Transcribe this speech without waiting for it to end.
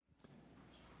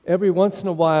every once in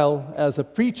a while, as a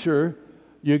preacher,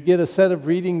 you get a set of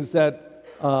readings that,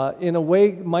 in a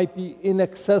way, might be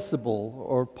inaccessible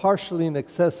or partially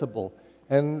inaccessible.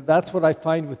 And that's what I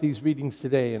find with these readings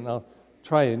today, and I'll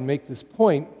try and make this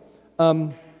point.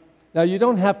 Now, you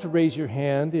don't have to raise your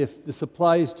hand if this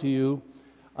applies to you.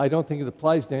 I don't think it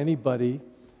applies to anybody.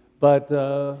 But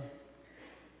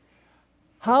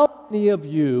how many of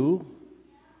you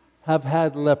have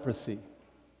had leprosy?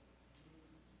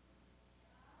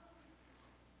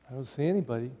 I don't see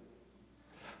anybody.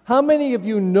 How many of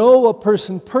you know a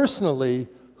person personally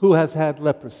who has had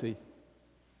leprosy?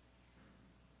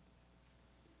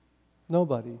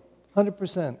 Nobody.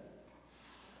 100%.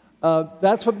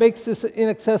 That's what makes this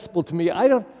inaccessible to me. I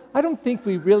don't think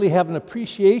we really have an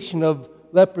appreciation of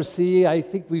leprosy. I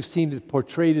think we've seen it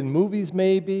portrayed in movies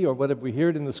maybe, or whatever we hear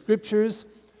it in the scriptures.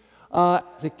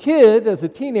 As a kid, as a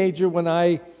teenager, when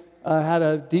I had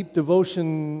a deep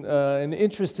devotion and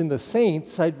interest in the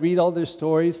saints, I'd read all their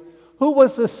stories. Who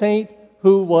was the saint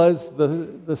who was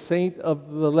the saint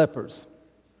of the lepers?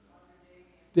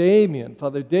 Damien,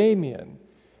 Father Damien.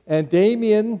 And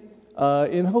Damien,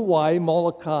 in Hawaii,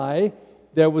 Molokai,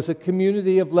 there was a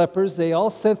community of lepers. They all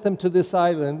sent them to this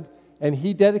island, and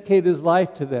he dedicated his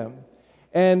life to them.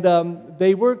 And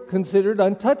they were considered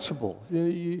untouchable.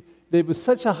 There was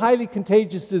such a highly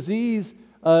contagious disease.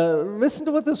 Listen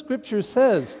to what the scripture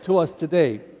says to us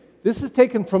today. This is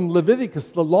taken from Leviticus,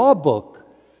 the law book.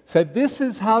 It said, this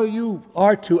is how you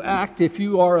are to act if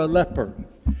you are a leper.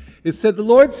 It said, the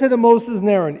Lord said to Moses and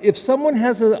Aaron, if someone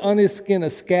has on his skin a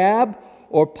scab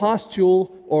or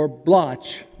pustule or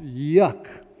blotch, yuck,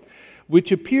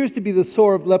 which appears to be the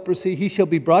sore of leprosy, he shall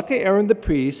be brought to Aaron the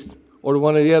priest, or to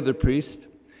one of the other priests.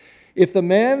 If the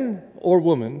man or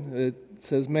woman, it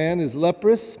says man, is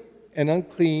leprous and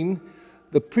unclean,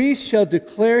 the priest shall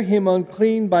declare him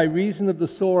unclean by reason of the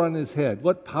sore on his head.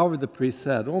 What power the priest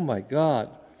had. Oh my God.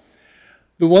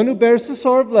 The one who bears the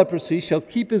sore of leprosy shall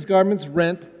keep his garments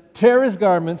rent, tear his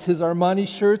garments, his Armani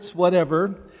shirts,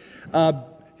 whatever,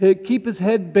 keep his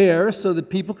head bare so that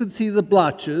people can see the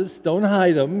blotches, don't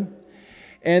hide them,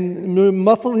 and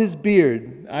muffle his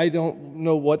beard. I don't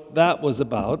know what that was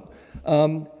about.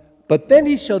 But then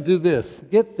he shall do this.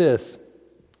 Get this.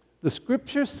 The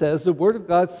scripture says, the word of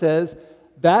God says,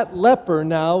 that leper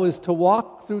now is to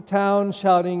walk through town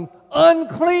shouting,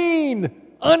 unclean,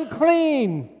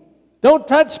 unclean, don't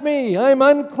touch me, I'm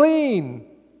unclean.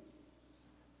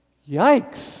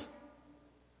 Yikes.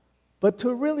 But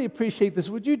to really appreciate this,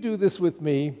 would you do this with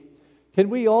me? Can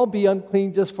we all be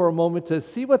unclean just for a moment to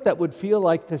see what that would feel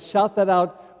like to shout that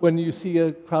out when you see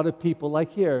a crowd of people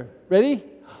like here? Ready?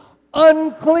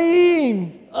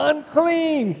 Unclean,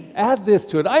 unclean. Add this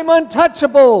to it. I'm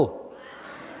untouchable.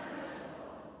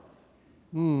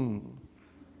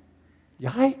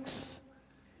 Yikes.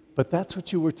 But that's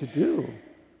what you were to do.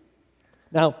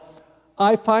 Now,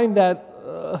 I find that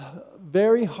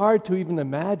very hard to even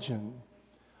imagine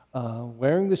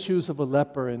wearing the shoes of a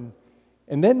leper. And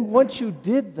then once you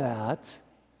did that,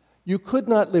 you could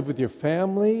not live with your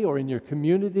family or in your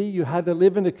community. You had to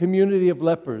live in a community of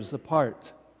lepers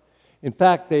apart. In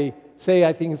fact, they say,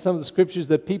 I think in some of the scriptures,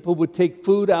 that people would take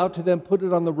food out to them, put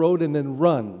it on the road, and then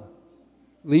run.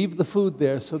 Leave the food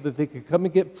there so that they could come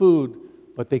and get food,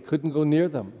 but they couldn't go near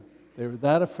them. They were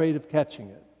that afraid of catching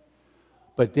it.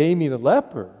 But Damien, the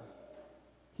leper,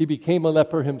 he became a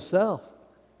leper himself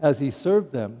as he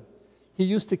served them. He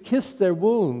used to kiss their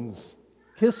wounds,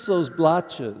 kiss those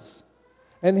blotches.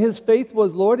 And his faith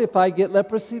was, Lord, if I get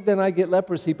leprosy, then I get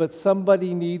leprosy, but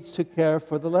somebody needs to care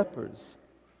for the lepers.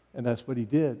 And that's what he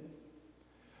did.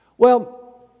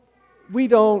 Well, we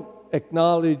don't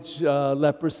acknowledge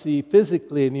leprosy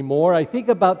physically anymore. I think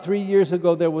about 3 years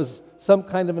ago there was some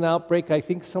kind of an outbreak, I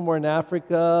think somewhere in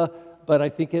Africa, but I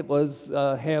think it was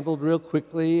handled real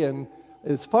quickly, and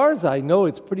as far as I know,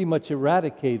 it's pretty much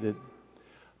eradicated.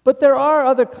 But there are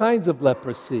other kinds of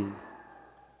leprosy: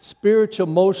 spiritual,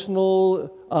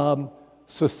 emotional,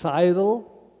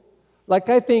 societal. Like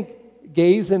I think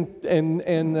gays and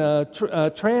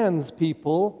trans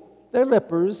people, they're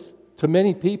lepers to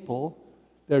many people.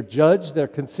 They're judged, they're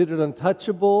considered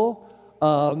untouchable.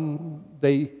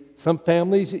 Some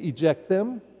families eject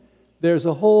them. There's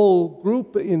a whole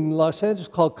group in Los Angeles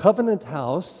called Covenant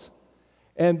House,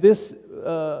 and this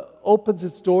opens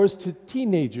its doors to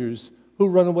teenagers who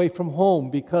run away from home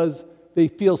because they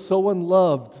feel so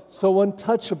unloved, so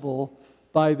untouchable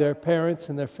by their parents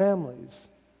and their families.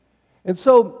 And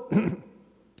so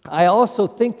I also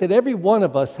think that every one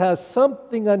of us has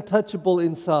something untouchable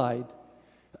inside.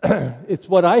 It's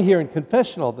what I hear in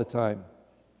confession all the time.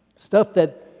 Stuff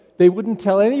that they wouldn't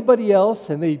tell anybody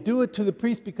else, and they do it to the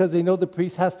priest because they know the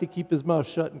priest has to keep his mouth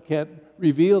shut and can't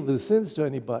reveal the sins to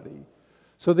anybody.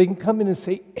 So they can come in and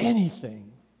say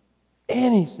anything,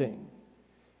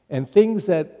 and things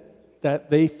that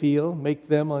they feel make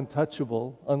them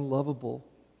untouchable, unlovable.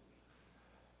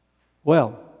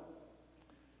 Well,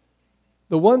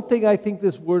 the one thing I think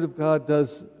this Word of God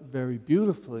does very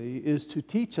beautifully is to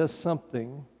teach us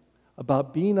something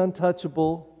about being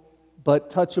untouchable,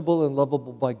 but touchable and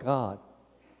lovable by God.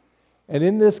 And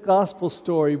in this gospel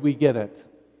story, we get it.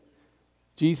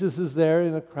 Jesus is there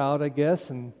in a crowd, I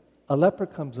guess, and a leper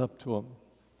comes up to him,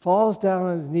 falls down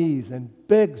on his knees, and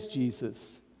begs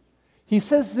Jesus. He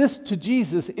says this to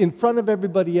Jesus in front of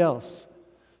everybody else.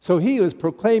 So he was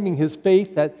proclaiming his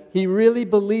faith that he really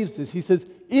believes this. He says,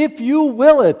 "If you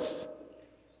will it,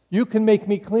 you can make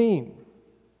me clean."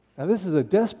 Now this is a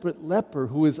desperate leper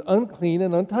who is unclean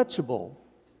and untouchable,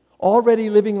 already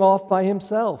living off by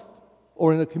himself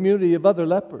or in a community of other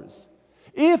lepers.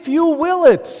 "If you will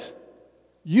it,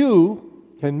 you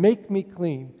can make me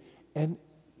clean." And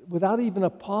without even a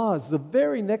pause, the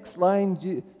very next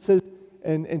line says,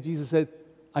 and Jesus said,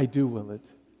 "I do will it.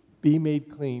 Be made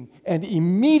clean." And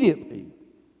immediately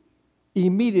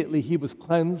he was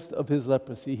cleansed of his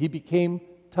leprosy. He became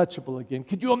touchable again.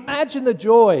 Could you imagine the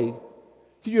joy?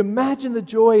 Could you imagine the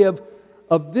joy of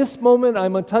this moment?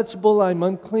 I'm untouchable, I'm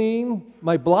unclean,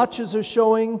 my blotches are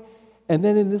showing, and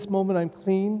then in this moment I'm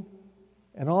clean.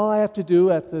 And all I have to do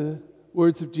at the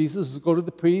words of Jesus is go to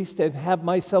the priest and have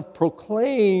myself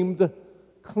proclaimed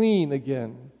clean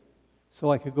again so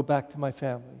I could go back to my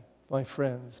family, my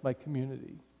friends, my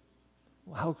community.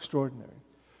 Well, how extraordinary.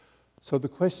 So the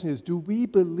question is, do we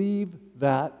believe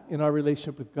that in our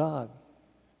relationship with God?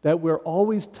 That we're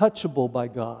always touchable by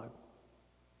God?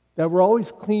 That we're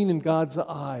always clean in God's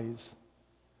eyes?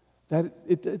 That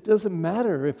it doesn't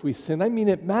matter if we sin. I mean,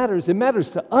 it matters. It matters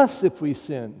to us if we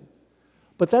sin.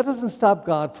 But that doesn't stop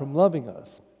God from loving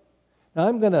us. Now,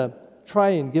 I'm going to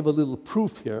try and give a little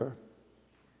proof here.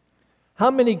 How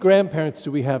many grandparents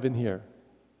do we have in here?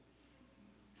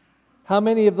 How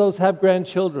many of those have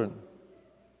grandchildren?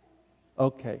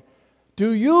 Okay.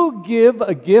 Do you give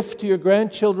a gift to your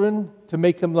grandchildren to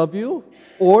make them love you?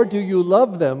 Or do you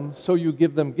love them so you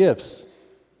give them gifts?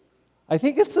 I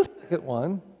think it's the second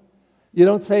one. You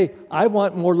don't say, "I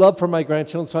want more love for my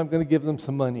grandchildren, so I'm going to give them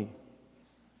some money."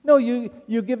 No, you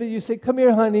give it, you say, "Come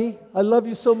here, honey, I love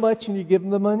you so much," and you give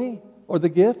them the money or the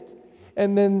gift.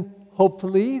 And then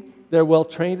hopefully they're well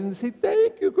trained and they say,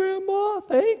 "Thank you, Grandma,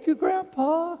 thank you,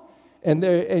 Grandpa."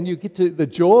 And you get to the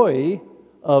joy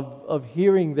of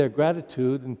hearing their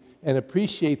gratitude and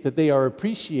appreciate that they are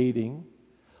appreciating.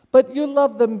 But you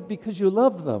love them because you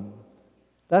love them.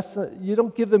 You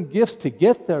don't give them gifts to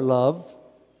get their love.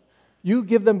 You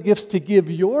give them gifts to give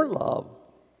your love.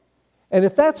 And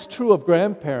if that's true of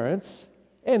grandparents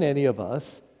and any of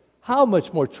us, how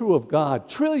much more true of God?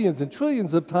 Trillions and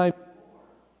trillions of times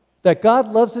that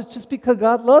God loves us just because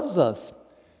God loves us.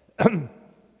 I'm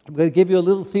going to give you a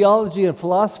little theology and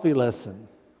philosophy lesson.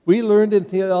 We learned in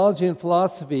theology and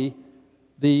philosophy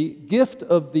the gift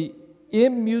of the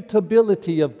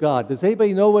immutability of God. Does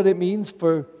anybody know what it means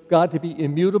for God to be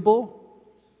immutable?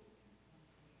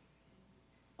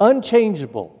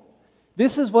 Unchangeable.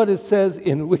 This is what it says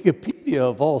in Wikipedia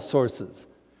of all sources.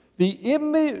 The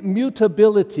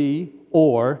immutability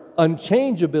or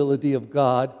unchangeability of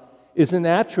God is an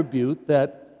attribute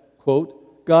that, quote,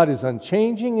 God is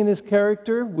unchanging in his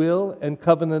character, will, and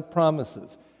covenant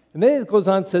promises. And then it goes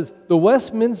on and says, the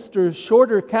Westminster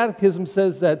Shorter Catechism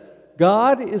says that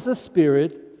God is a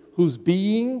spirit whose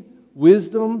being,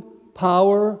 wisdom,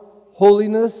 power,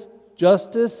 holiness,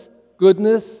 justice,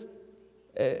 goodness,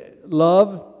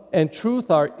 love, and truth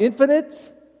are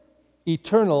infinite,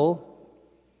 eternal,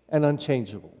 and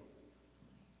unchangeable.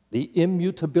 The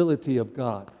immutability of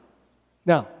God.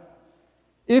 Now,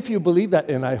 if you believe that,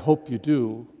 and I hope you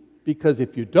do, because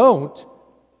if you don't,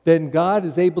 then God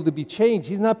is able to be changed.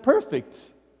 He's not perfect.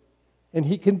 And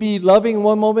he can be loving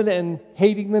one moment and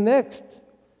hating the next.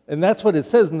 And that's what it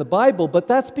says in the Bible, but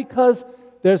that's because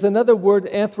there's another word,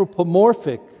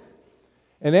 anthropomorphic.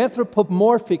 And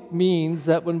anthropomorphic means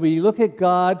that when we look at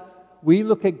God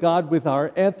with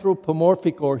our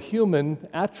anthropomorphic or human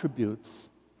attributes.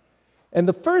 And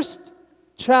the first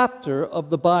chapter of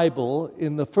the Bible,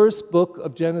 in the first book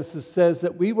of Genesis, says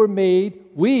that we were made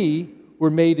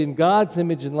in God's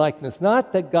image and likeness.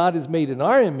 Not that God is made in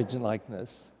our image and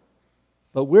likeness,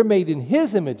 but we're made in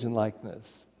his image and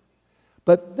likeness.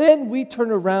 But then we turn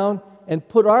around and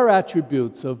put our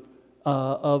attributes of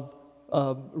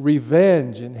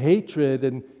revenge and hatred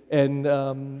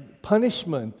and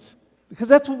punishment Because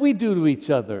that's what we do to each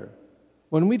other.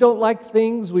 When we don't like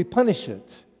things, we punish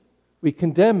it. We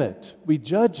condemn it. We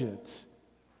judge it.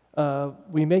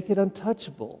 We make it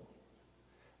untouchable.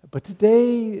 But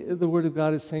today, the Word of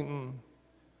God is saying,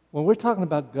 when we're talking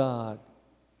about God,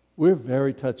 we're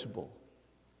very touchable.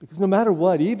 Because no matter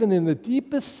what, even in the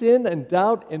deepest sin and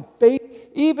doubt and faith,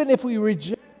 even if we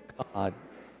reject God,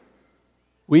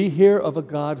 we hear of a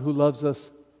God who loves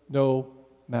us no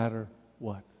matter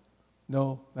what.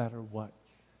 No matter what.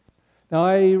 Now,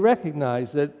 I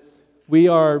recognize that we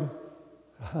are,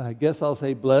 I guess I'll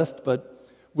say blessed,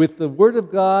 but with the Word of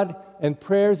God and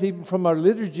prayers even from our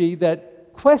liturgy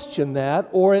that question that,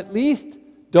 or at least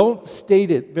don't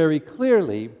state it very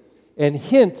clearly and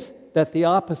hint that the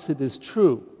opposite is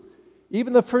true.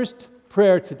 Even the first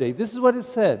prayer today, this is what it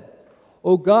said.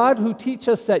 O God, who teach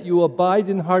us that you abide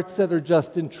in hearts that are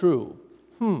just and true.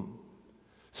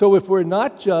 So if we're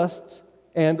not just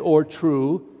and or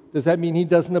true, does that mean he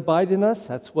doesn't abide in us?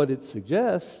 That's what it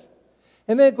suggests.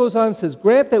 And then it goes on and says,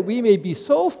 grant that we may be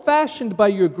so fashioned by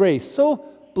your grace, so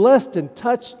blessed and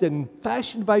touched and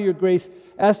fashioned by your grace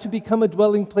as to become a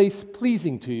dwelling place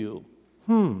pleasing to you.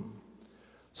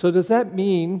 So does that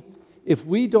mean if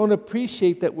we don't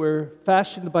appreciate that we're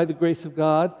fashioned by the grace of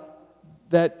God,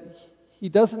 that he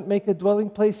doesn't make a dwelling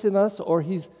place in us, or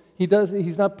he's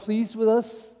not pleased with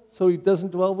us, so he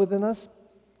doesn't dwell within us?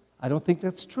 I don't think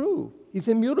that's true. He's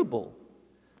immutable.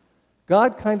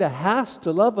 God kind of has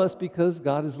to love us because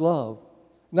God is love.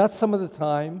 Not some of the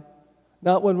time,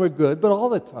 not when we're good, but all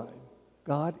the time.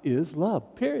 God is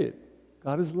love, period.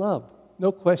 God is love.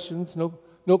 No questions,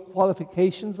 no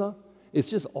qualifications. It's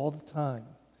just all the time.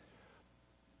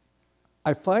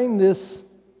 I find this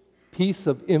piece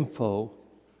of info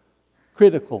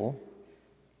critical,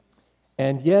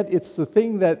 and yet it's the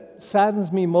thing that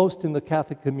saddens me most in the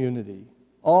Catholic community,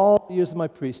 all the years of my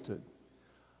priesthood,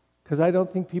 because I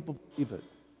don't think people believe it.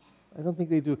 I don't think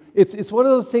they do. It's one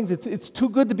of those things, it's too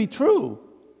good to be true.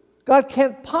 God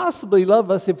can't possibly love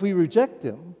us if we reject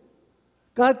him.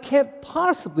 God can't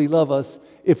possibly love us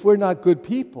if we're not good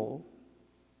people,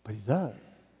 but he does.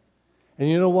 And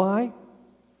you know why?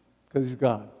 Because he's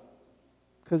God.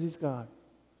 Because he's God.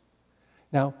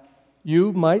 Now,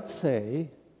 you might say,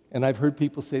 and I've heard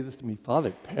people say this to me,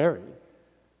 Father Perry,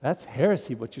 that's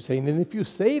heresy what you're saying. And if you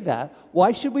say that,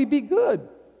 why should we be good?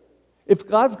 If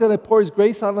God's going to pour his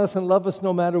grace on us and love us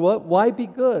no matter what, why be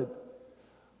good?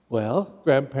 Well,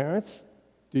 grandparents,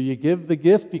 do you give the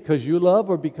gift because you love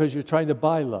or because you're trying to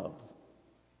buy love?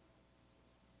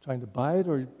 Trying to buy it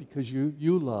or because you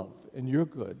love and you're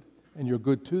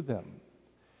good to them?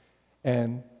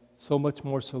 And so much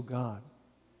more so God.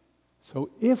 So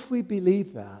if we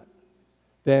believe that,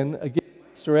 then again,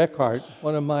 Mr. Eckhart,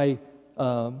 one of my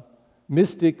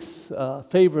mystics,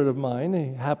 favorite of mine,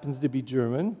 he happens to be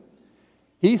German,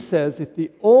 he says, if the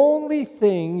only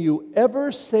thing you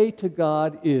ever say to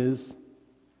God is,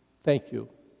 thank you,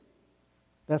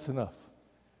 that's enough.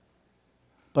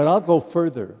 But I'll go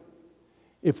further.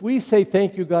 If we say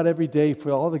thank you, God, every day for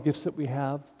all the gifts that we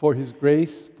have, for his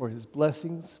grace, for his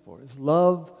blessings, for his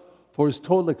love, for his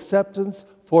total acceptance,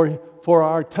 for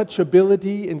our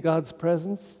touchability in God's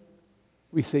presence,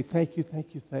 we say thank you,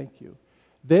 thank you, thank you.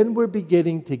 Then we're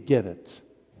beginning to get it.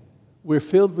 We're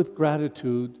filled with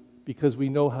gratitude because we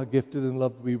know how gifted and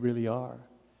loved we really are.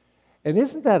 And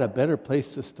isn't that a better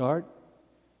place to start?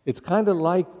 It's kind of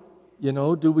like,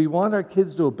 do we want our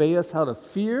kids to obey us out of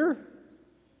fear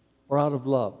or out of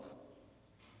love?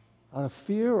 Out of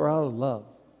fear or out of love?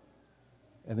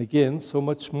 And again, so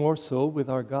much more so with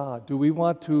our God. Do we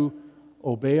want to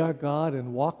obey our God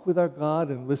and walk with our God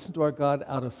and listen to our God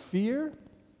out of fear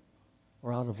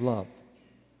or out of love?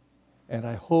 And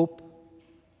I hope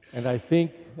and I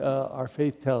think our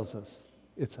faith tells us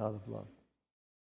it's out of love.